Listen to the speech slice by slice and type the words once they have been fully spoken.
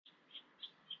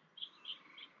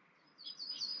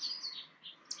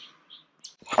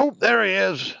Oh, there he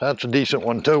is. That's a decent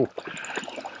one too.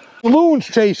 Loons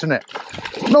chasing it.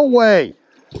 No way.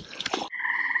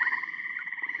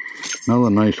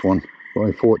 Another nice one,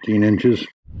 probably 14 inches.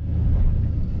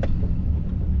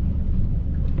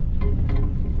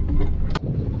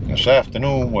 This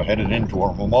afternoon we're headed into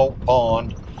a remote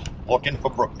pond looking for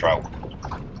brook trout.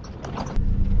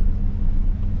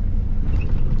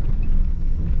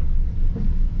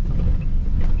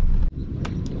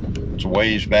 It's a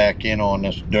ways back in on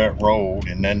this dirt road,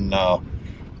 and then I'm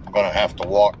going to have to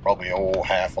walk probably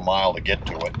half a mile to get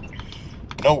to it.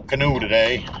 No canoe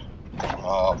today,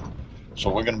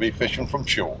 so we're going to be fishing from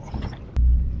shore.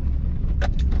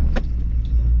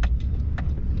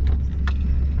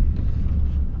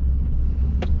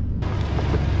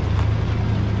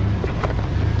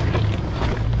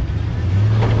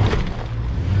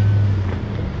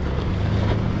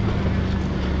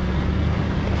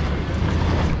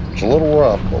 It's a little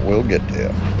rough, but we'll get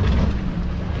there.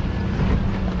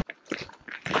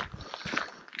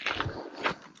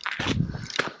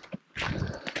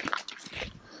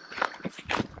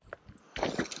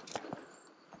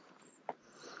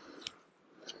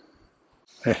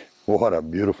 Hey, what a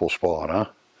beautiful spot, huh?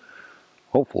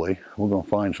 Hopefully, we're going to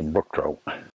find some brook trout.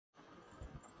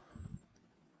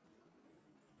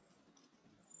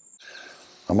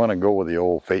 I'm going to go with the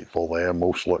old faithful there,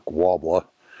 most look wobbler.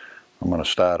 I'm going to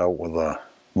start out with a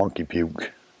monkey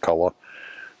puke color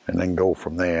and then go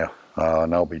from there.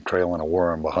 And I'll be trailing a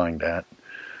worm behind that.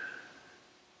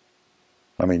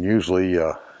 I mean, usually,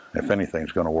 if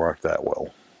anything's going to work that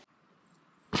well.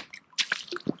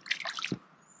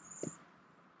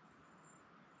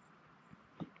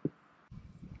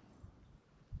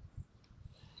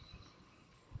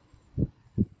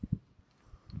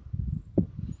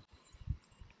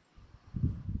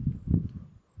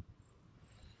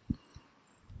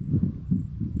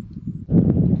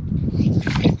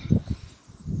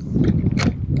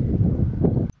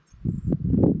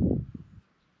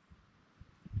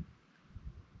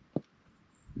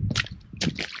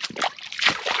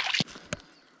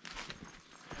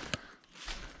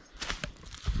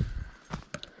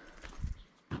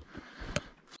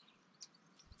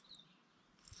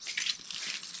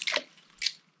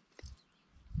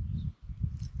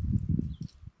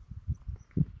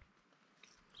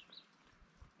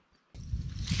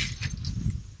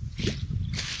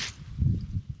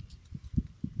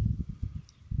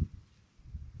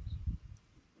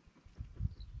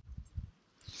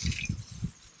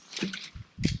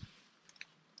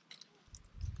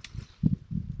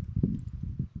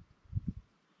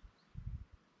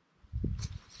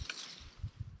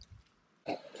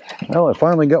 Well, I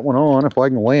finally got one on, if I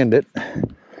can land it.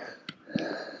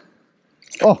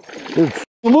 Oh, there's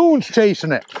loons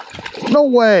chasing it. No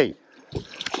way.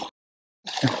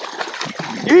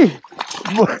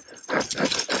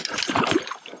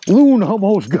 Loon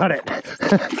almost got it.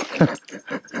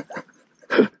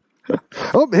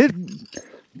 Oh,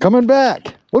 coming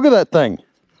back. Look at that thing.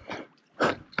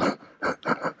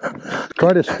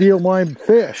 Try to steal my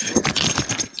fish.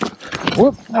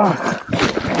 Whoop.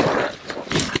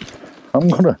 I'm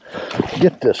gonna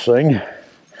get this thing.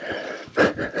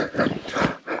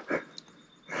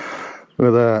 Look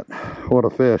at that. What a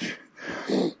fish.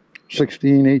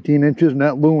 16, 18 inches, and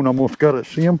that loon almost got it.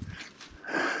 See him?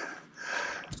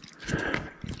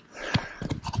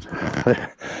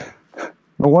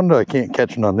 No wonder I can't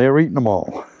catch none. They're eating them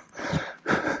all.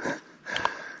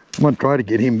 I'm gonna try to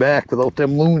get him back without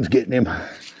them loons getting him.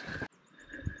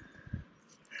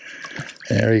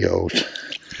 There he goes.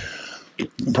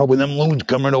 Probably them loons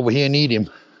coming over here and eat him.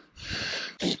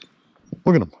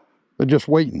 Look at them. They're just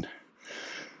waiting.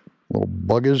 Little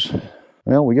buggers.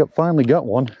 Well, we finally got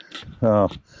one. I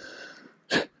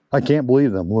can't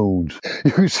believe them loons.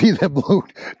 You see them loons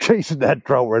chasing that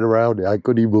trout right around there. I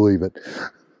couldn't even believe it.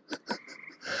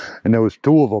 And there was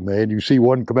two of them, man. You see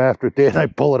one come after it there, and I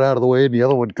pull it out of the way, and the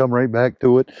other one come right back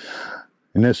to it.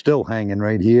 And they're still hanging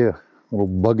right here. Little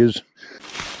buggers.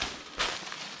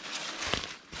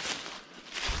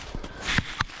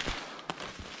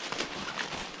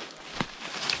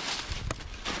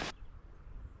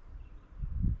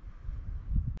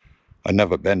 I've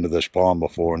never been to this pond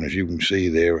before, and as you can see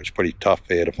there, it's pretty tough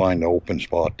there to find the open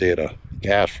spot there to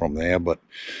cast from there, but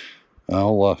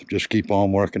I'll just keep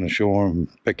on working ashore and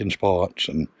picking spots,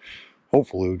 and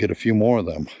hopefully we'll get a few more of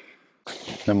them.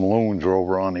 Them loons are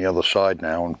over on the other side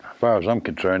now, and as far as I'm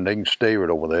concerned, they can stay right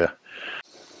over there.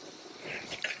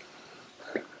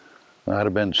 I'd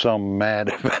have been some mad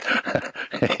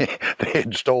if they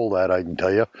had stole that, I can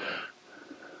tell you.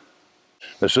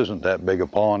 this isn't that big a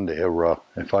pond there.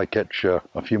 If I catch a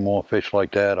few more fish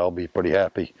like that, I'll be pretty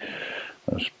happy.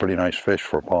 That's pretty nice fish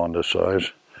for a pond this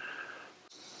size.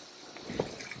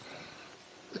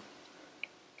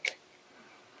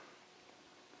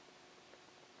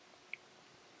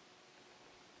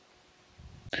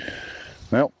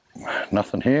 Well,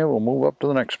 nothing here. We'll move up to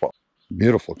the next spot.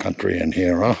 Beautiful country in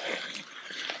here, huh?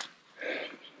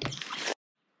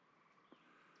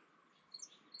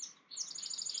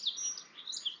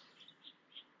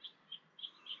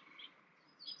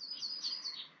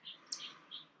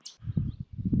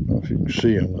 I don't know if you can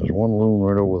see them. There's one loon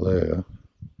right over there.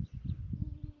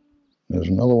 There's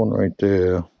another one right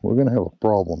there. We're going to have a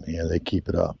problem here. They keep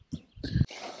it up.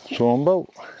 So I'm about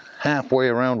halfway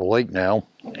around the lake now.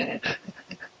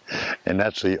 And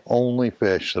that's the only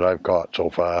fish that I've caught so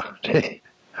far.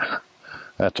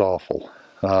 That's awful.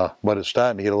 But it's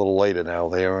starting to get a little later now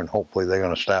there, and hopefully they're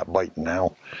going to start biting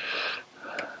now.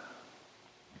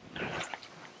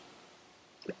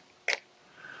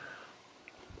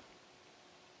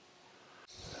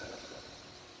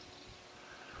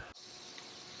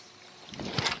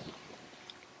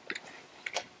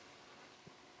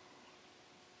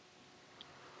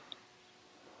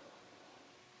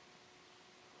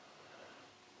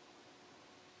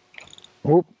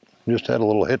 Whoop, just had a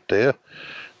little hit there.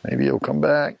 Maybe he'll come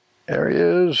back. There he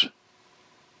is.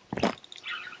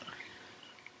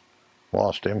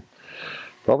 Lost him.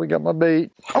 Probably got my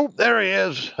bait. Oh, there he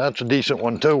is. That's a decent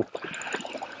one too.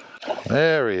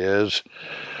 There he is.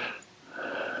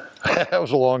 That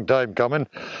was a long time coming.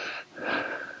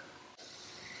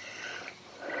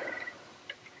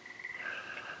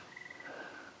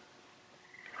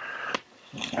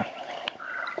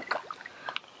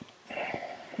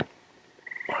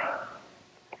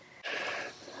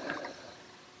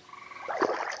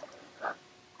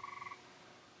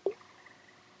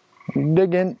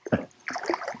 Dig in.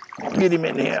 Get him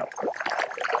in here.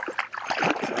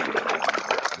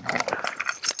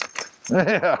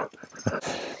 Yeah.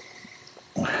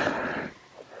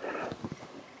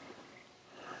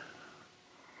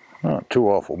 Not too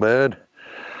awful bad.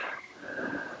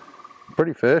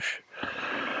 Pretty fish.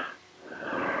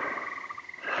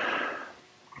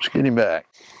 Let's get him back.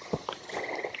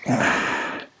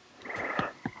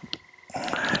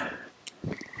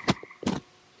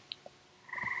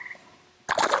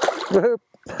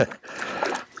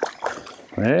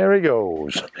 There he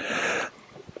goes.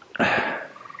 Well,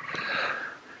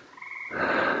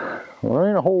 there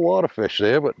ain't a whole lot of fish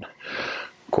there, but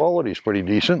quality's pretty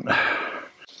decent.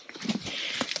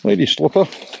 Lady slipper.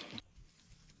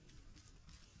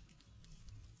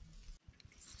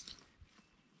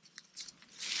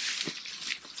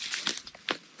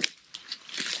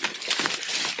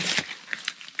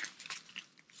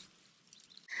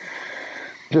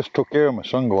 Just took care of my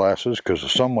sunglasses because the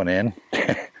sun went in.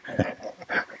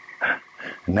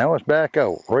 And now it's back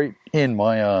out, right in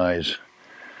my eyes.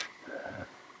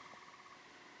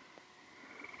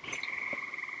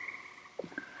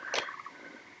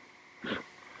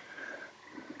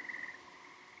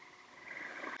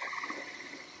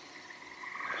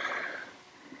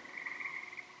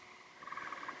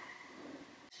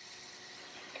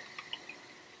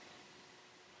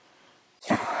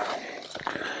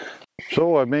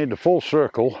 So I made the full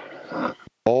circle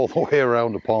all the way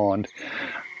around the pond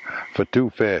for 2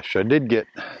 fish. I did get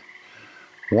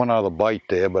one other bite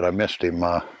there, but I missed him.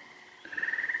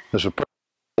 There's a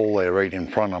hole there right in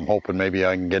front. I'm hoping maybe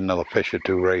I can get another fish or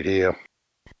 2 right here.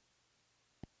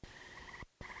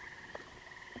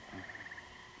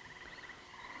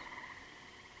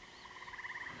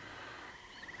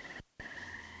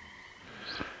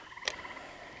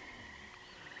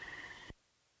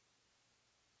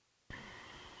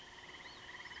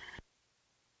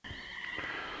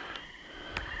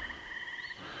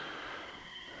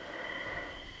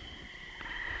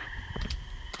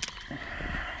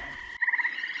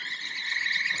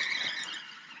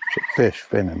 Fish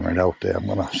finning right out there. I'm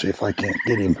gonna see if I can't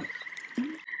get him.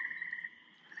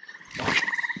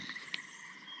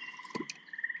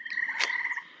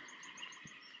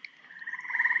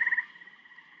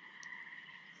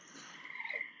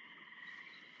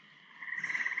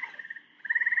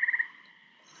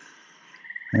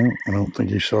 Oh, I don't think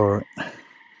he saw it.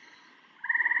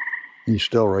 He's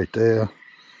still right there.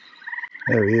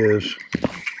 There he is.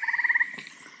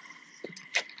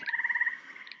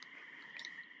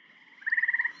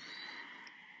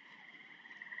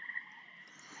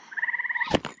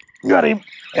 Got him.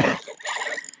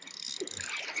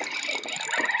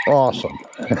 Awesome.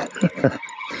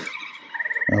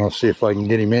 I'll see if I can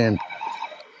get him in.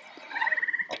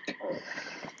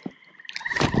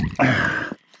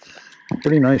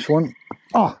 pretty nice one.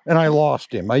 Oh, and I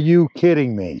lost him. Are you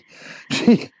kidding me?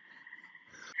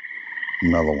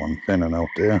 Another one thinning out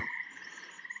there.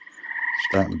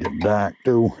 Starting to get dark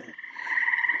too.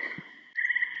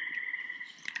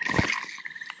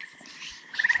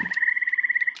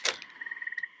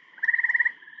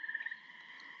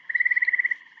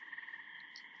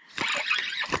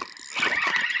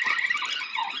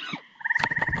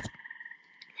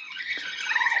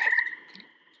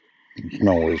 It's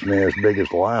nowhere near as big as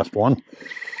the last one.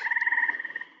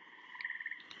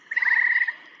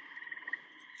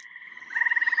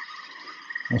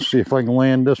 Let's see if I can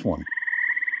land this one.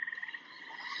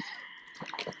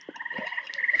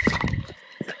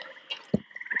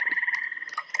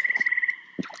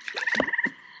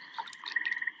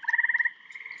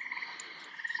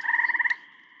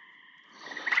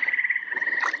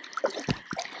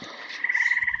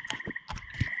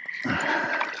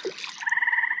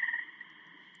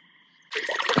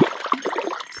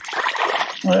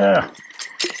 Yeah, I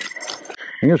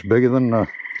think it's bigger than the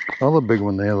other big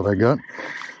one there that I got.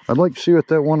 I'd like to see what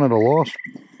that one at a loss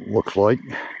looks like.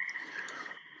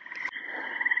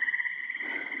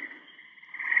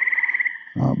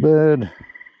 Not bad.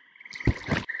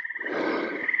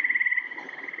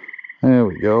 There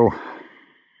we go.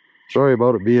 Sorry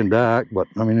about it being dark, but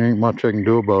I mean, there ain't much I can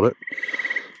do about it.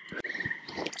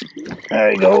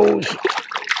 There he goes.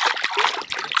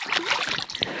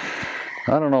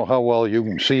 I don't know how well you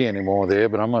can see anymore there,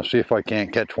 but I'm going to see if I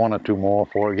can't catch one or two more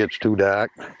before it gets too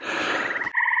dark.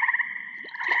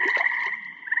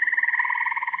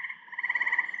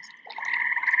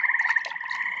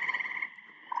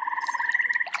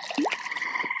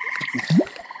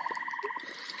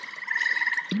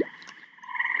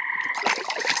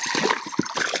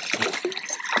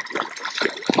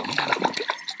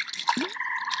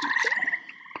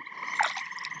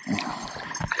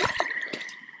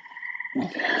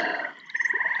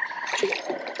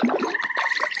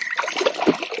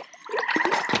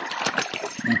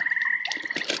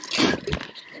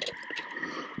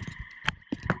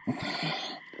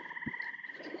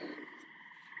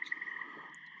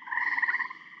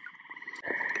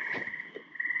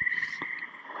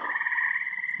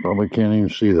 Probably can't even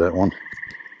see that one.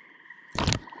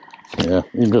 Yeah,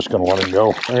 you're just going to let him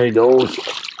go. There he goes.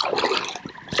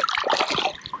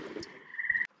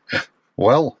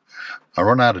 Well, I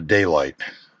run out of daylight.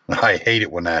 I hate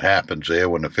it when that happens there,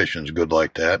 when the fishing's good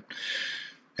like that.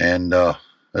 And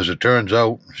as it turns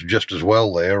out, it's just as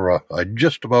well there. I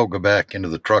just about go back into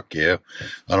the truck here.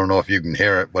 I don't know if you can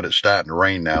hear it, but it's starting to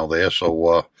rain now there.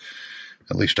 So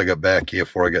at least I got back here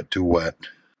before I got too wet.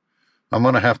 I'm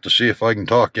going to have to see if I can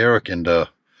talk Eric into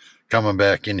coming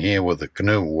back in here with the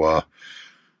canoe.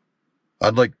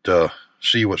 I'd like to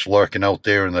see what's lurking out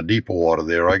there in the deeper water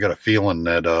there. I got a feeling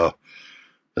that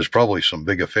there's probably some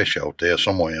bigger fish out there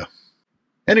somewhere.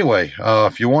 Anyway,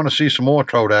 if you want to see some more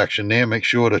trout action there, make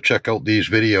sure to check out these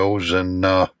videos,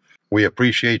 and we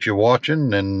appreciate you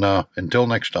watching, and until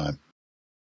next time.